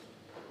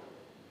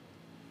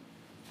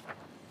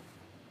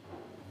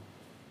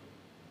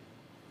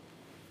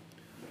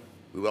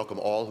We welcome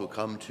all who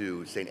come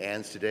to St.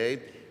 Anne's today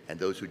and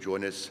those who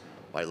join us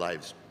by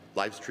live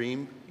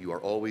stream. You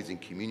are always in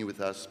communion with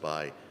us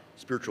by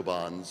spiritual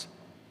bonds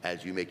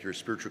as you make your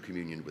spiritual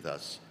communion with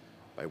us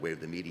by way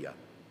of the media.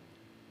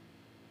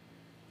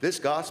 This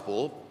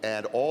gospel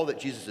and all that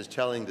Jesus is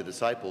telling the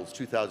disciples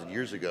 2,000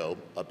 years ago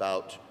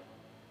about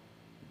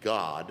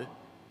God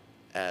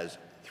as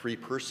three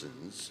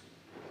persons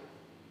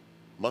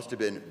must have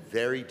been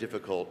very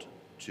difficult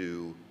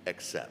to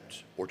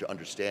accept or to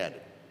understand,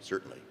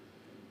 certainly.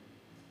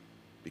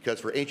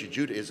 Because for ancient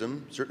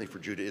Judaism, certainly for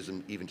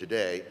Judaism even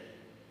today,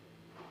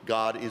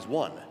 God is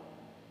one.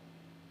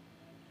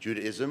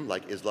 Judaism,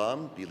 like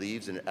Islam,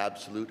 believes in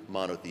absolute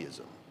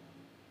monotheism.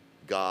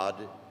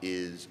 God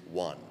is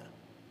one.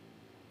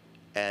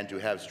 And to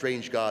have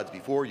strange gods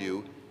before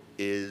you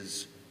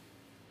is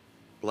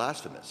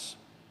blasphemous.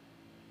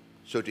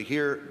 So to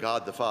hear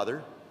God the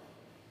Father,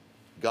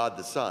 God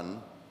the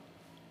Son,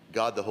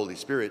 God the Holy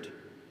Spirit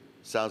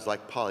sounds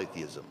like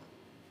polytheism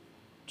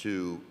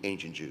to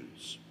ancient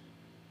Jews.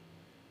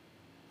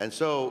 And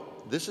so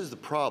this is the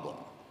problem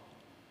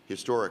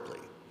historically.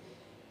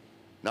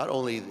 Not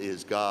only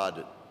is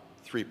God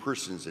three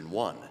persons in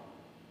one,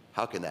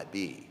 how can that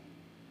be?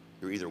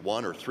 You're either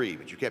one or three,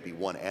 but you can't be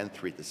one and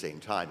three at the same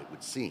time, it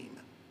would seem.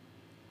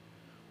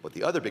 But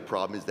the other big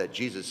problem is that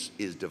Jesus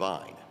is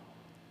divine.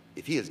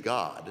 If he is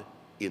God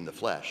in the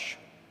flesh,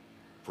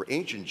 for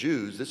ancient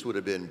Jews, this would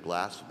have been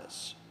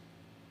blasphemous.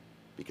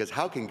 Because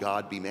how can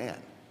God be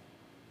man?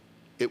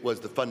 It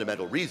was the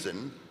fundamental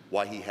reason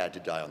why he had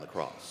to die on the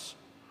cross.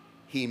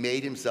 He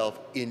made himself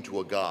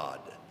into a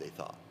god, they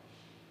thought.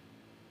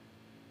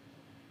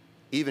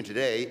 Even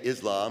today,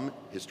 Islam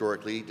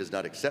historically does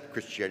not accept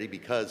Christianity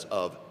because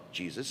of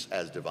Jesus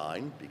as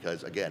divine,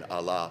 because again,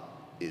 Allah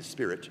is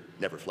spirit,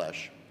 never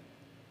flesh,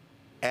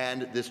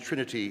 and this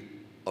trinity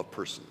of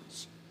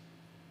persons,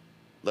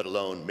 let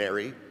alone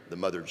Mary, the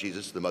mother of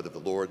Jesus, the mother of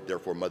the Lord,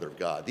 therefore mother of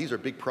God. These are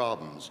big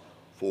problems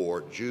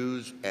for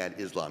Jews and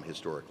Islam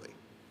historically.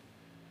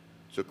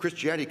 So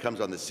Christianity comes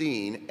on the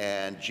scene,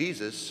 and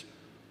Jesus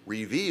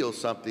reveals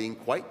something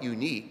quite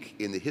unique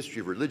in the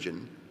history of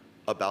religion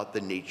about the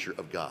nature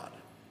of God.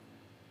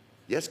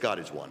 Yes, God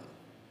is one,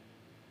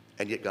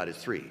 and yet God is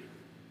three.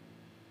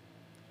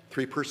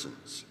 Three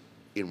persons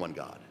in one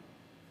God.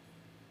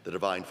 The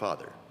divine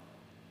Father,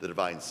 the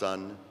divine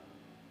Son,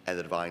 and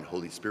the divine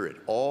Holy Spirit,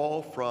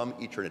 all from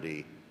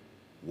eternity,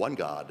 one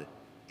God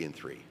in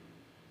three.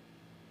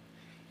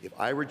 If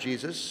I were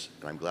Jesus,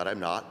 and I'm glad I'm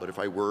not, but if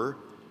I were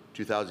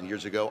 2,000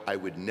 years ago, I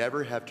would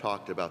never have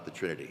talked about the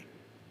Trinity.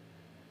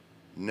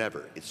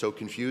 Never. It's so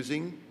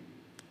confusing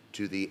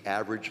to the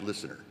average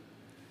listener.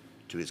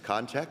 To his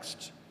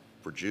context,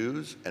 for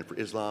Jews and for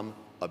Islam,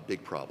 a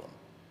big problem.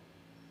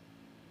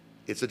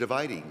 It's a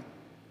dividing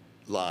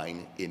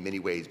line in many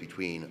ways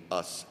between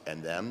us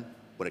and them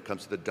when it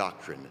comes to the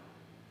doctrine,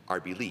 our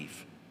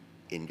belief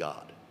in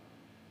God.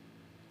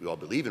 We all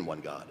believe in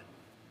one God,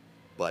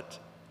 but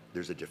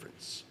there's a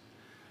difference.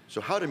 So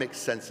how to make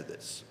sense of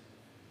this?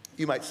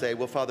 You might say,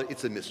 well, Father,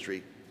 it's a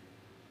mystery.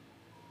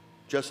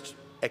 Just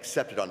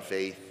accept it on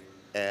faith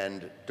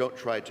and don't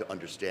try to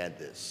understand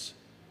this.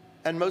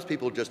 And most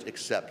people just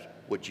accept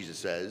what Jesus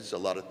says, a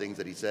lot of things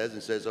that he says,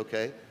 and says,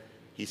 okay,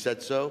 he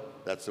said so,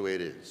 that's the way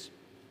it is.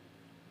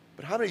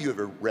 But how many of you have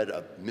ever read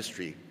a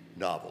mystery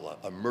novel,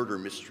 a murder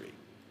mystery?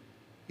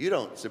 You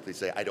don't simply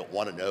say, I don't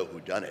want to know who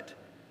done it.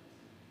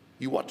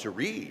 You want to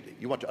read,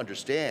 you want to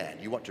understand,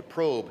 you want to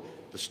probe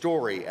the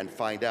story and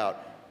find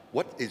out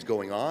what is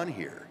going on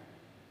here.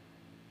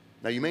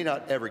 Now, you may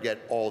not ever get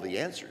all the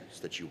answers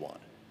that you want,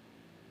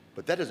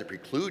 but that doesn't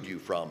preclude you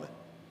from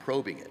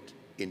probing it,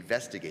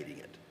 investigating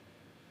it.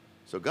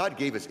 So God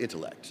gave us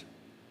intellect,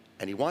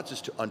 and he wants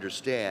us to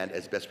understand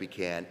as best we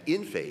can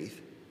in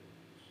faith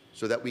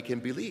so that we can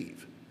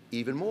believe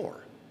even more.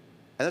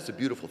 And that's a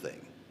beautiful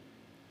thing,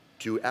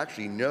 to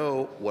actually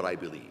know what I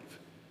believe.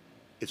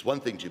 It's one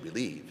thing to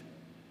believe.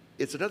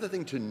 It's another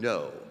thing to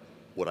know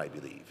what I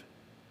believe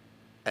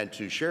and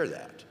to share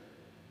that,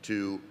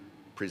 to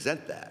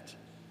present that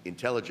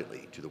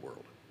intelligently to the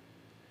world.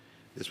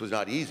 This was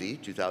not easy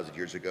 2,000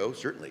 years ago,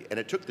 certainly, and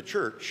it took the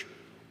church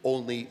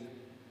only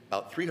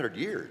about 300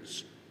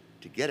 years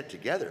to get it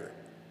together.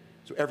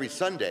 So every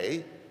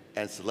Sunday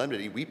and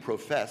solemnity, we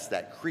profess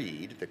that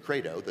creed, the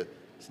credo, the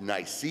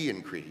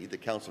Nicene Creed, the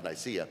Council of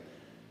Nicaea,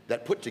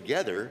 that put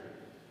together,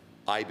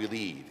 I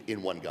believe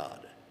in one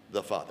God,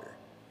 the Father.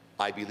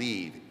 I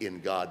believe in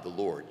God the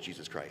Lord,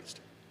 Jesus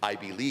Christ. I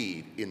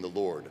believe in the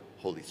Lord,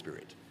 Holy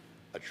Spirit.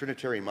 A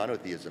Trinitarian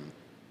monotheism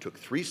took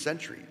 3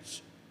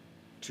 centuries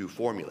to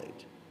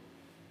formulate,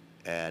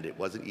 and it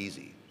wasn't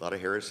easy. A lot of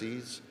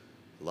heresies,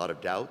 a lot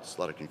of doubts, a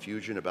lot of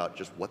confusion about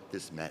just what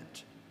this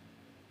meant.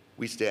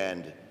 We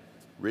stand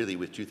really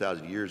with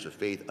 2,000 years of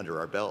faith under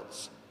our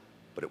belts,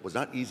 but it was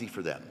not easy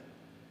for them.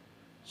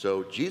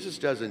 So Jesus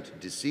doesn't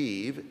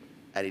deceive,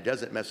 and he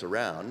doesn't mess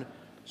around.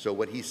 So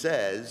what he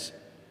says,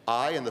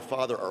 I and the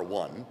Father are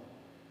one,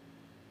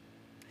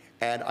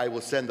 and I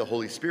will send the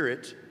Holy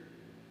Spirit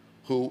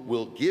who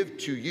will give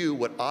to you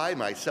what I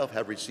myself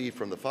have received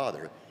from the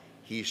Father.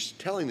 he's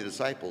telling the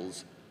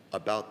disciples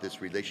about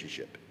this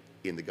relationship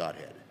in the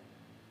Godhead,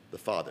 the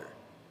Father,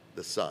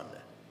 the Son,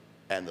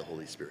 and the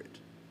Holy Spirit.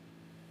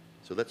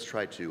 So let's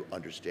try to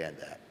understand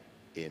that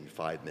in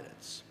 5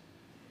 minutes.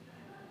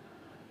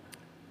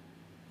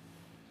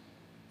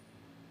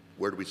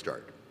 Where do we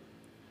start?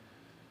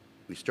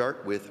 We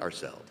start with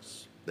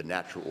ourselves, the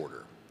natural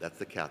order. That's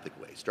the Catholic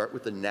way. Start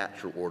with the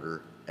natural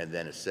order and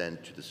then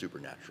ascend to the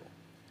supernatural.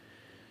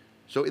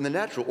 So in the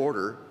natural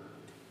order,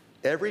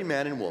 every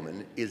man and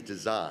woman is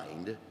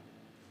designed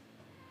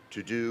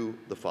to do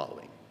the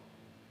following.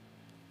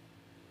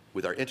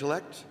 With our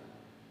intellect,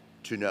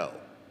 to know.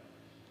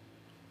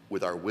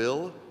 With our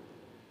will,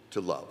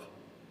 to love.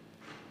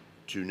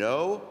 To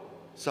know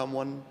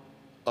someone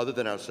other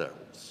than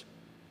ourselves.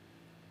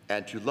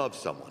 And to love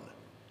someone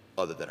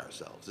other than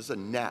ourselves. This is a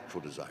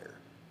natural desire.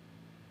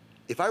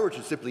 If I were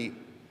to simply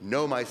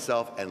know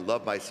myself and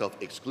love myself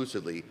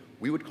exclusively,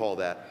 we would call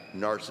that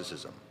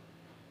narcissism.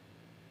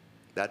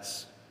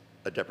 That's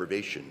a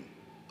deprivation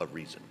of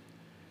reason.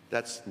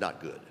 That's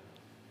not good.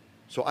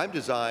 So I'm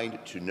designed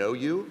to know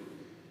you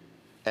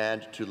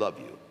and to love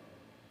you.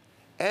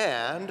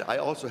 And I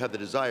also have the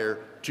desire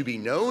to be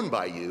known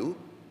by you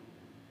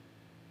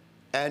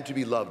and to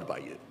be loved by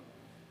you.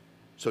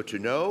 So to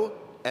know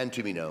and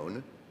to be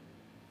known,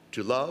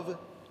 to love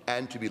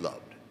and to be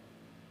loved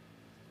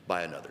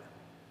by another.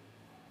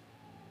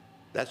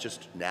 That's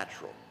just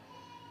natural.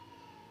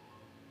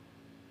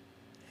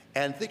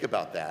 And think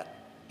about that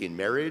in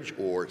marriage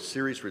or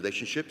serious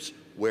relationships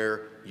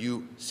where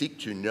you seek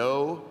to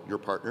know your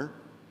partner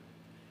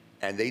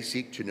and they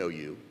seek to know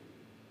you.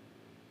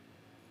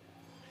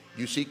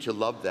 You seek to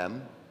love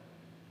them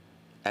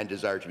and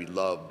desire to be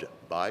loved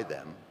by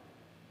them.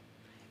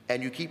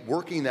 And you keep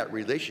working that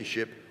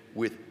relationship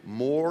with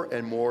more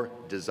and more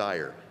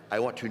desire. I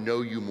want to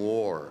know you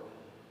more.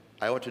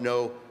 I want to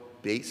know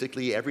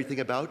basically everything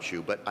about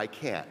you, but I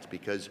can't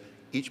because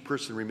each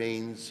person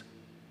remains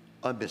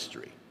a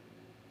mystery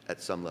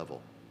at some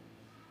level.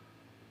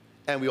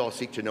 And we all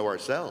seek to know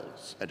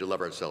ourselves and to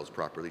love ourselves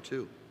properly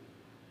too.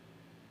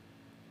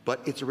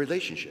 But it's a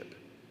relationship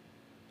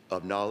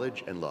of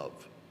knowledge and love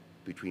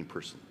between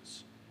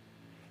persons.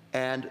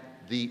 And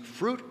the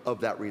fruit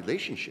of that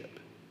relationship,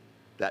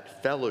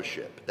 that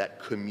fellowship, that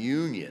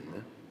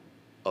communion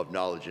of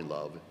knowledge and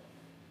love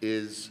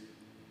is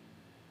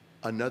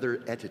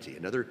another entity,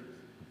 another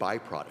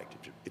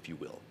byproduct, if you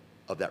will,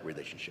 of that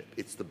relationship.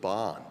 It's the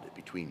bond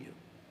between you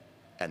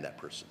and that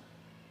person.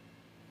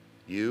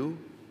 You,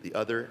 the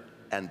other,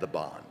 and the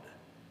bond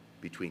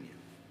between you.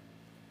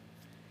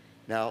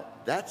 Now,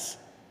 that's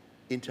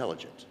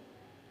intelligent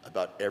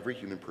about every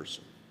human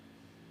person.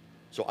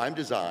 So I'm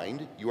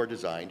designed, you are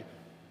designed,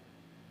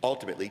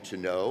 ultimately to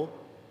know,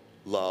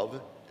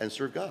 love, and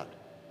serve God.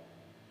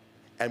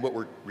 And what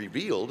we're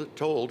revealed,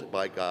 told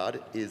by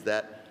God, is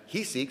that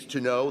he seeks to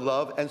know,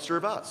 love, and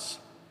serve us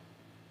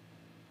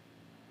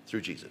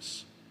through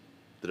Jesus,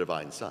 the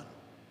divine Son.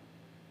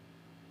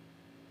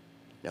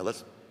 Now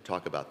let's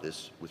talk about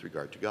this with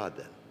regard to God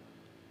then,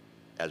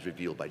 as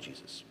revealed by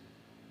Jesus.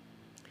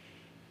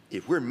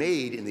 If we're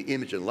made in the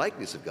image and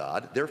likeness of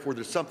God, therefore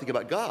there's something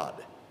about God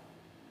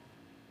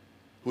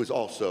who is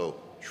also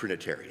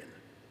Trinitarian.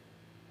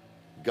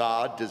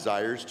 God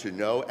desires to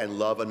know and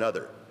love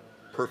another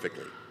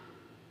perfectly,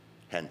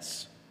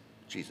 hence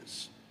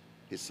Jesus,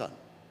 his Son.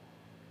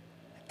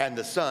 And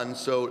the Son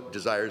so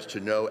desires to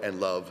know and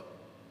love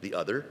the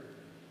other,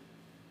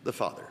 the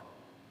Father,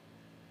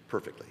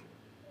 perfectly,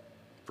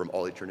 from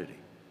all eternity.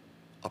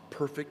 A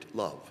perfect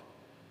love,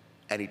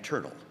 an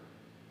eternal,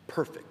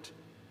 perfect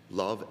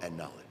love and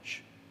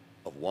knowledge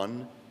of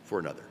one for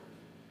another.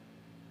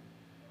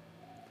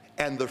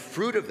 And the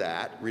fruit of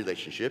that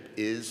relationship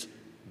is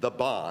the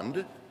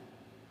bond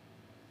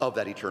of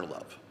that eternal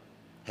love,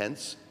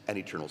 hence an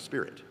eternal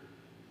spirit.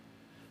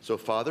 So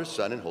Father,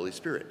 Son, and Holy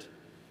Spirit,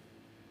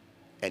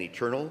 an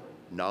eternal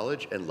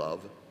knowledge and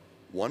love,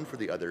 one for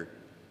the other,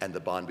 and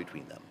the bond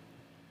between them.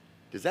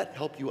 Does that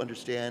help you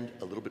understand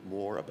a little bit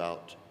more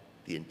about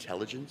the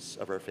intelligence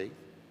of our faith?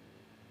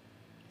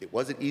 It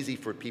wasn't easy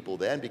for people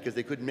then because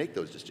they couldn't make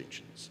those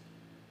distinctions.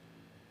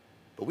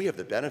 But we have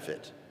the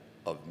benefit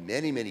of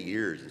many, many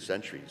years and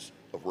centuries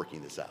of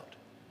working this out.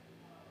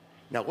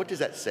 Now, what does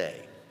that say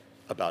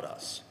about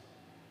us?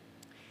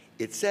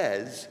 It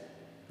says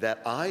that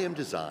I am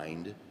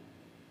designed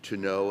to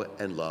know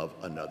and love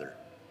another.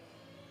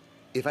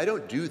 If I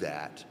don't do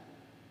that,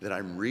 then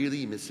I'm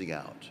really missing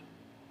out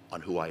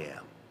on who I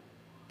am.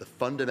 The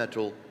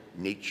fundamental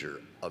nature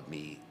of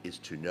me is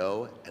to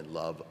know and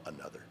love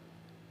another.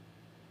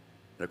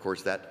 And of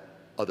course, that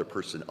other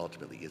person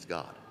ultimately is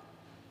God.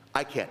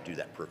 I can't do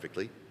that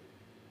perfectly.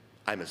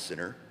 I'm a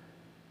sinner.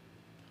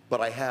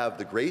 But I have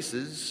the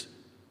graces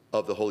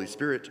of the Holy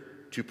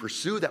Spirit to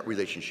pursue that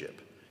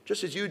relationship,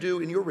 just as you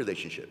do in your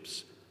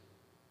relationships.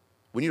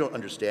 When you don't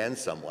understand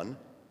someone,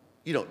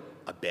 you don't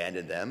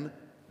abandon them,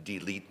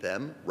 delete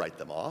them, write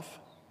them off.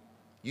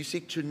 You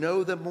seek to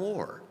know them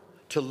more,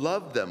 to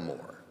love them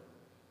more,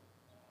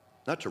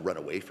 not to run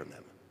away from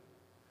them.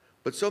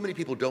 But so many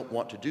people don't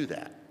want to do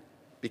that.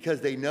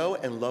 because they know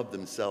and love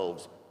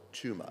themselves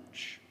too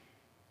much,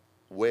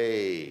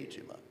 way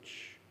too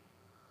much.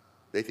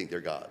 They think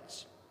they're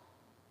gods,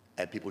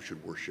 and people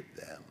should worship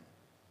them.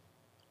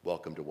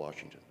 Welcome to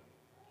Washington.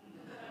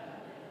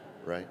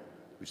 Right?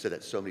 We've said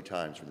that so many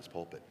times from this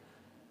pulpit,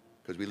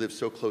 because we live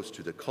so close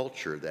to the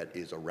culture that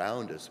is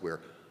around us where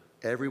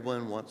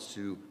everyone wants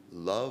to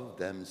love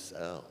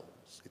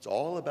themselves. It's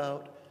all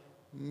about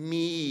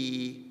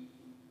me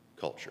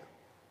culture.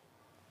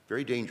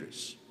 Very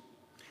dangerous.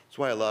 That's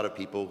why a lot of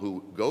people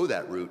who go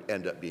that route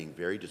end up being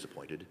very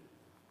disappointed,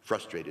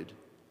 frustrated,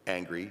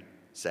 angry,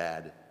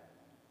 sad,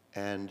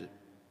 and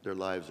their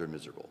lives are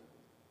miserable.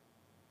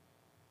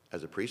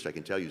 As a priest, I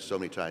can tell you so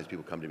many times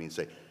people come to me and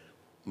say,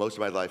 most of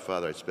my life,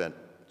 Father, I spent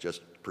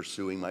just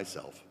pursuing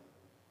myself.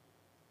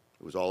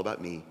 It was all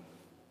about me,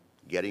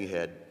 getting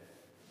ahead,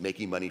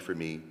 making money for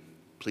me,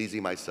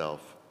 pleasing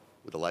myself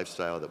with a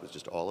lifestyle that was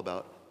just all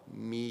about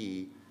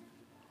me.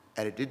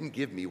 And it didn't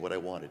give me what I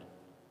wanted.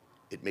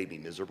 It made me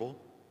miserable,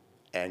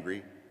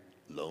 angry,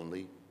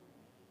 lonely,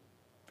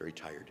 very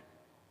tired,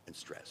 and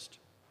stressed.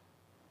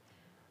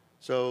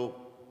 So,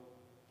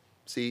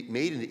 see,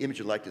 made in the image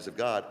and likeness of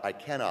God, I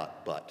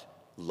cannot but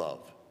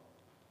love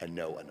and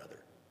know another.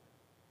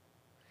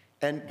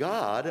 And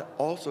God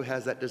also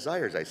has that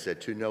desire, as I said,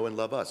 to know and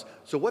love us.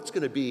 So what's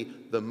going to be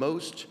the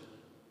most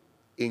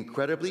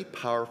incredibly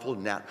powerful,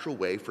 natural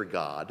way for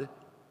God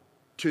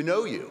to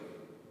know you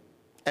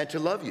and to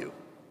love you,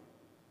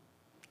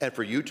 and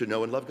for you to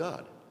know and love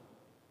God?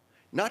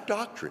 Not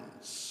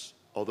doctrines,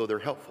 although they're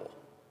helpful.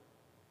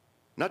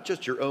 Not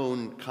just your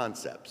own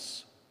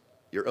concepts,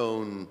 your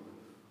own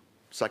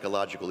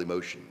psychological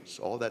emotions.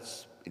 All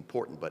that's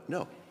important, but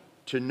no.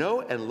 To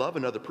know and love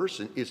another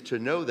person is to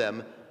know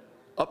them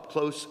up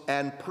close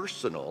and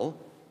personal,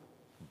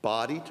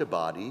 body to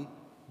body,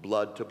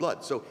 blood to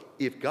blood. So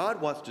if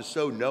God wants to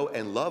so know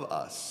and love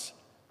us,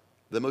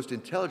 the most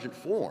intelligent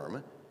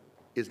form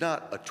is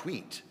not a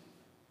tweet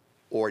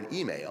or an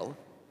email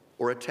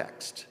or a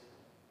text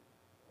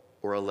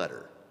or a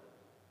letter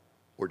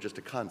or just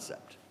a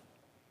concept.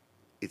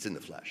 It's in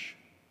the flesh,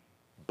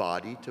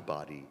 body to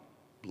body,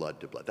 blood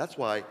to blood. That's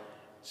why,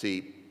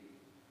 see,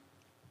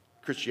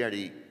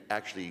 Christianity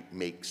actually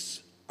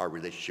makes our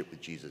relationship with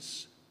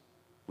Jesus,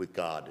 with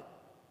God,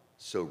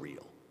 so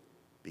real,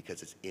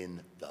 because it's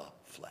in the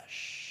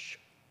flesh.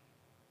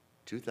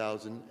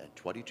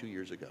 2022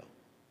 years ago,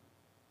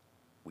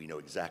 we know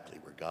exactly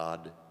where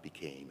God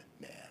became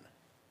man.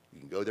 You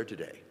can go there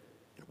today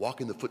and walk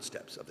in the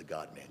footsteps of the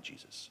God-man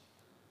Jesus,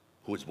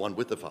 who is one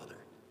with the Father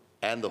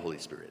and the Holy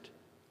Spirit,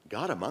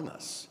 God among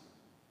us,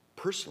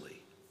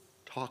 personally,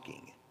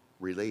 talking,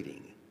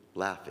 relating,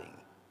 laughing,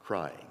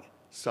 crying,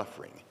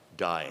 suffering,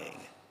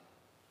 dying,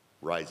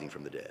 rising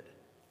from the dead.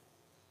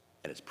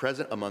 And it's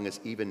present among us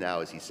even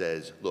now as he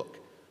says, look,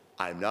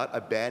 I'm not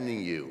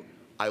abandoning you.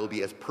 I will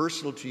be as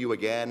personal to you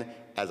again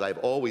as I've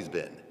always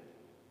been,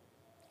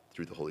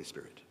 through the Holy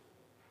Spirit.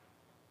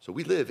 So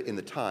we live in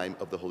the time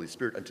of the Holy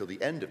Spirit until the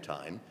end of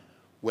time,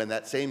 when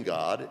that same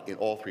God in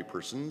all three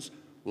persons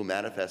will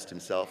manifest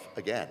himself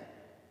again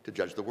to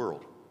judge the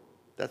world.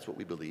 That's what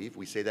we believe.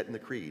 We say that in the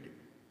Creed,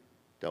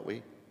 don't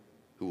we?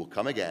 Who will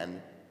come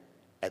again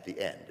at the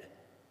end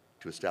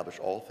to establish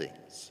all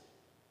things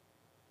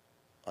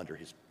under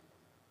his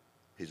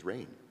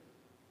reign.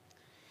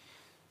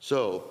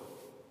 So,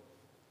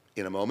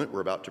 in a moment,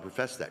 we're about to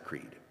profess that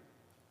creed.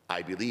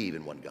 I believe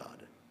in one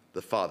God,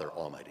 the Father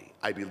Almighty.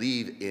 I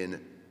believe in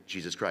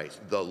Jesus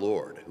Christ, the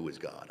Lord, who is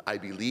God. I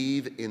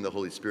believe in the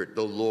Holy Spirit,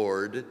 the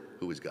Lord,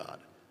 who is God.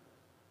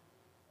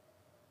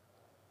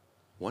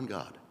 One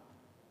God,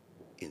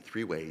 in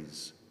three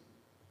ways,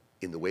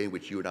 in the way in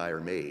which you and I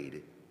are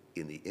made,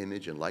 in the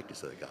image and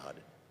likeness of the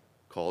God,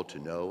 called to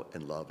know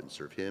and love and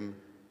serve him.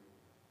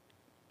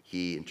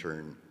 He, in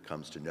turn,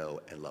 comes to know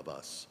and love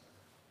us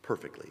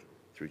perfectly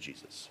through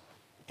Jesus,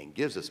 and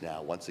gives us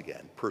now, once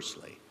again,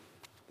 personally,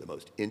 the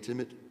most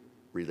intimate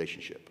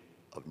relationship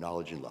of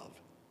knowledge and love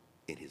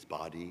in his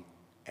body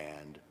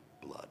and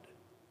blood.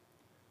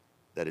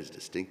 That is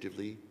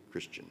distinctively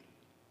Christian.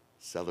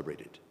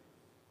 Celebrate it.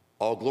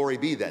 All glory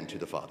be then to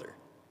the Father,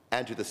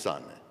 and to the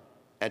Son,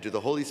 and to the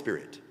Holy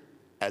Spirit,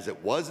 as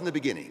it was in the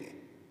beginning,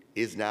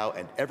 is now,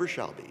 and ever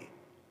shall be,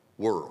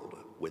 world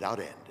without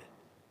end.